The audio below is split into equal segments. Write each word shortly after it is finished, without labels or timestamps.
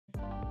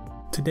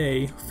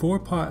Today, 4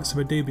 parts of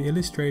Adobe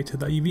Illustrator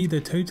that you've either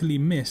totally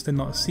missed and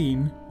not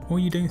seen, or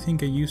you don't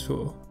think are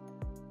useful.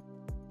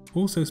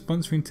 Also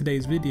sponsoring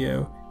today's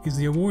video is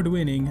the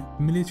award-winning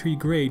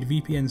military-grade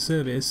VPN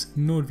service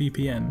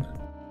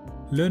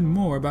NordVPN. Learn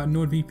more about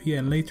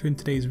NordVPN later in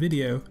today's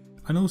video,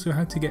 and also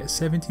how to get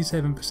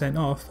 77%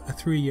 off a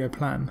 3-year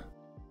plan.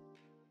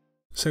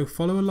 So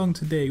follow along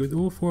today with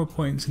all 4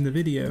 points in the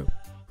video,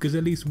 because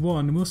at least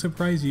one will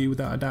surprise you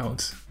without a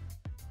doubt.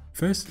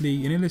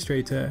 Firstly, in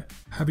Illustrator,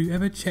 have you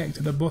ever checked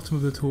at the bottom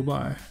of the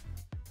toolbar?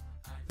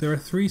 There are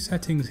 3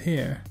 settings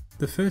here.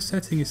 The first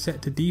setting is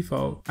set to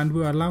default and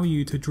will allow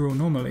you to draw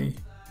normally.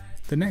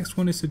 The next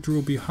one is to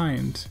draw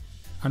behind,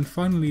 and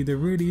finally the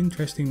really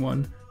interesting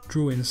one,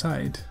 draw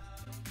inside.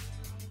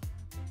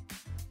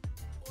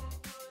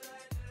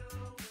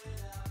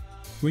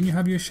 When you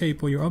have your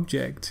shape or your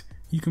object,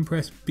 you can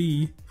press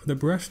B for the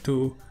brush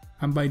tool,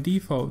 and by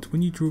default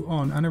when you draw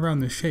on and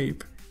around the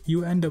shape, you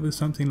will end up with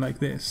something like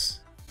this.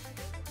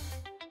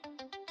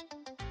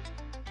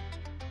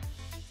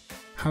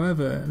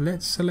 However,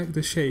 let's select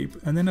the shape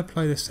and then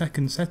apply the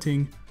second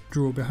setting,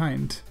 draw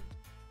behind.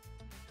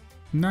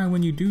 Now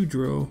when you do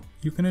draw,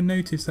 you're going to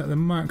notice that the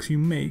marks you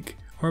make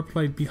are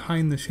applied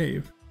behind the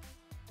shape.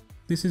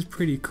 This is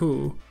pretty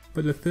cool,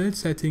 but the third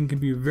setting can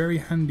be very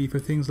handy for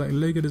things like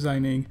logo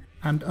designing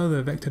and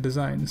other vector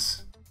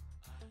designs.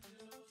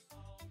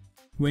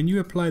 When you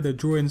apply the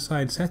draw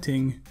inside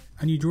setting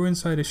and you draw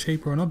inside a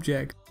shape or an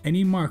object,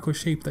 any mark or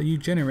shape that you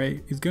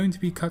generate is going to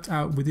be cut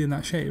out within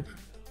that shape.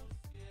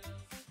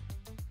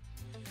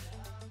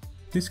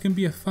 This can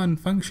be a fun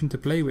function to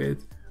play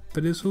with,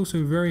 but it's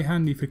also very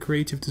handy for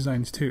creative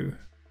designs too.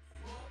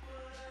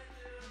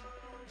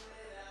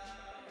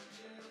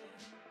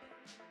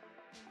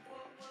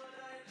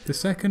 The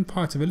second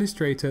part of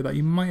Illustrator that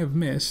you might have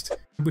missed,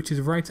 which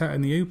is right out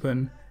in the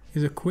open,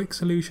 is a quick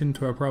solution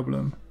to a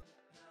problem.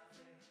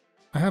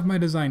 I have my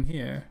design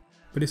here,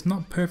 but it's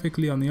not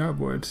perfectly on the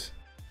artboard.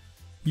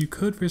 You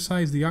could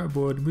resize the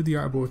artboard with the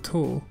artboard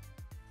tool,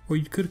 or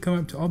you could come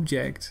up to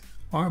Object,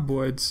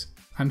 Artboards,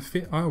 and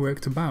fit artwork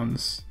to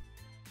bounds.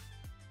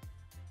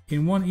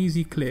 In one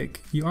easy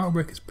click, your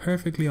artwork is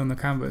perfectly on the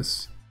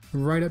canvas,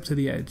 right up to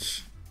the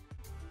edge.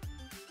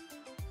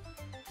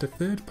 The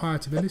third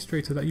part of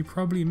Illustrator that you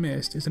probably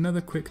missed is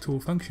another quick tool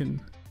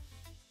function.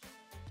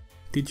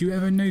 Did you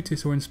ever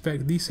notice or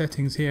inspect these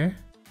settings here?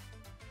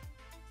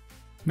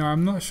 Now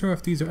I'm not sure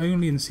if these are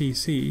only in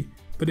CC,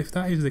 but if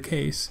that is the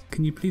case,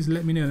 can you please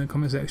let me know in the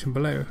comment section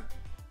below.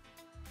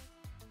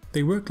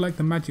 They work like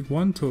the Magic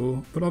Wand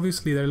tool, but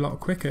obviously they're a lot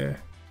quicker.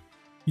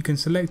 You can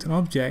select an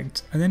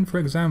object and then, for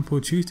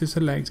example, choose to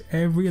select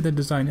every other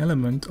design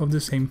element of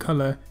the same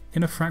color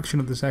in a fraction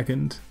of a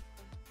second.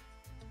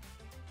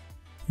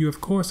 You of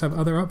course have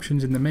other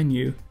options in the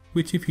menu,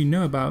 which if you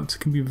know about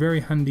can be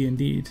very handy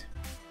indeed.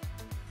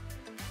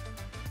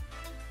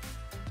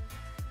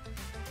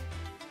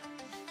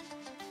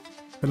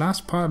 The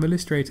last part of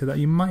Illustrator that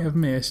you might have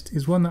missed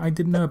is one that I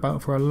didn't know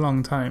about for a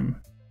long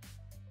time.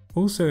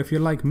 Also, if you're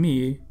like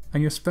me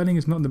and your spelling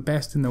is not the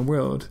best in the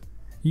world,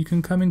 you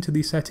can come into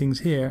these settings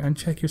here and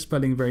check your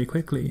spelling very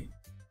quickly.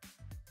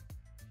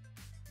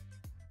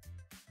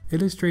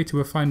 Illustrator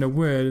will find a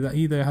word that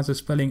either has a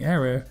spelling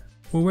error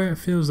or where it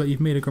feels that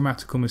you've made a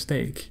grammatical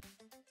mistake.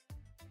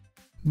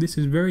 This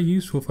is very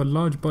useful for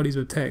large bodies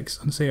of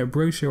text on, say, a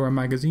brochure or a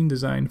magazine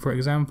design, for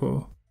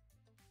example.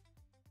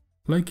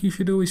 Like you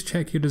should always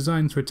check your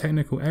designs for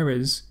technical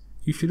errors,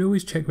 you should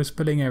always check for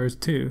spelling errors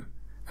too,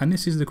 and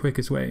this is the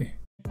quickest way.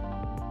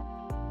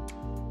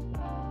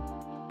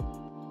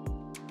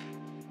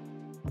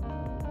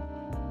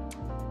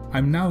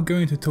 I'm now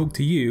going to talk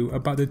to you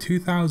about the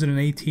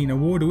 2018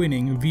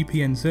 award-winning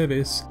VPN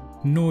service,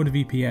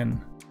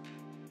 NordVPN.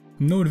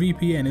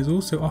 NordVPN is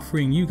also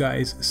offering you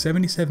guys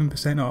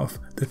 77% off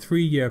the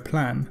 3-year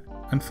plan,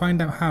 and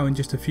find out how in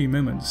just a few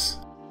moments.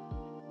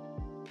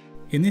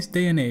 In this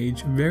day and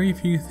age, very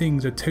few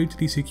things are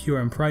totally secure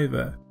and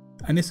private,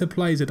 and this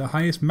applies at the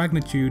highest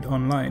magnitude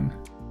online.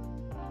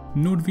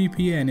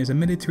 NordVPN is a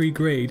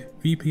military-grade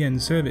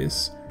VPN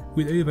service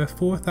with over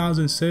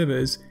 4,000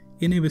 servers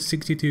in over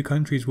 62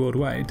 countries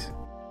worldwide.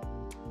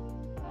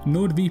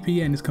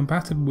 NordVPN is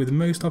compatible with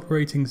most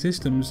operating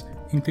systems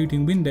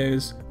including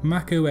Windows,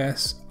 Mac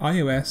OS,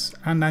 iOS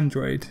and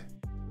Android.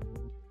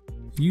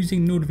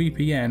 Using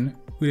NordVPN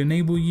will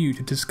enable you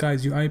to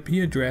disguise your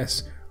IP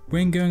address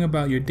when going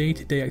about your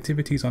day-to-day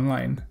activities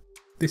online.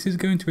 This is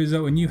going to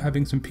result in you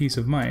having some peace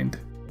of mind.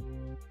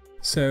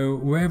 So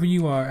wherever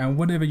you are and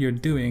whatever you're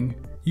doing,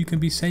 you can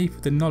be safe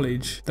with the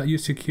knowledge that you're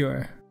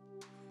secure.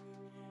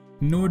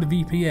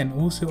 NordVPN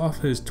also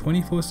offers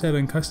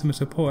 24/7 customer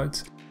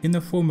support in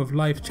the form of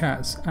live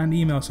chats and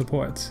email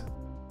support.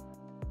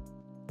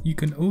 You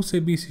can also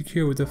be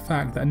secure with the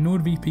fact that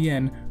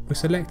NordVPN was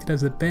selected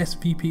as the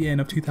best VPN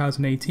of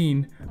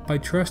 2018 by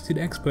trusted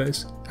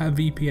experts at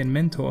VPN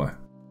Mentor.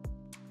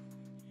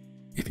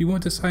 If you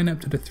want to sign up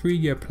to the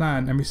 3-year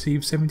plan and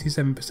receive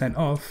 77%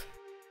 off,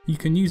 you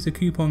can use the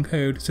coupon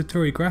code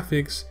Satori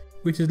Graphics,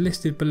 which is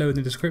listed below in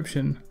the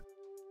description.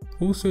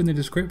 Also in the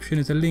description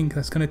is a link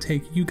that's going to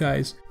take you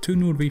guys to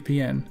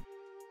NordVPN.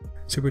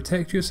 So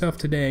protect yourself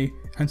today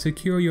and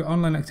secure your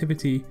online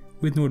activity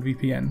with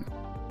NordVPN.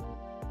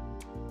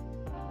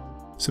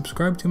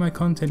 Subscribe to my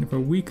content for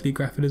weekly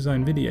graphic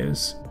design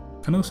videos,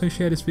 and also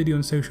share this video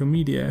on social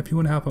media if you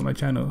want to help out my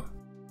channel.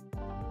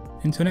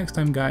 Until next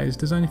time guys,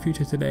 design your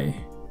future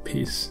today.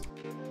 Peace.